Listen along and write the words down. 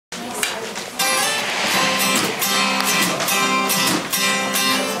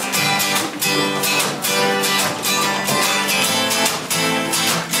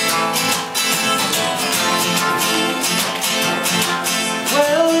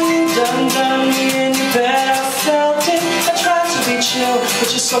undone me in your bed, I felt it. I tried to be chill, but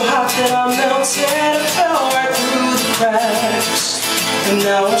you're so hot that I melted. I fell right through the cracks, and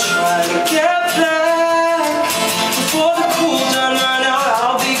now I'm trying to get back. Before the cool done run out,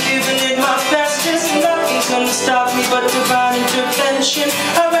 I'll be giving it my bestest. Nothing's gonna stop me but divine intervention.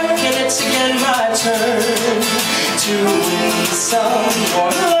 I reckon it's again my turn to win some or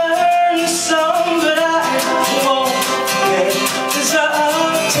learn some, but I won't beg, 'cause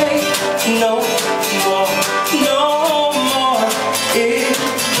I'll take no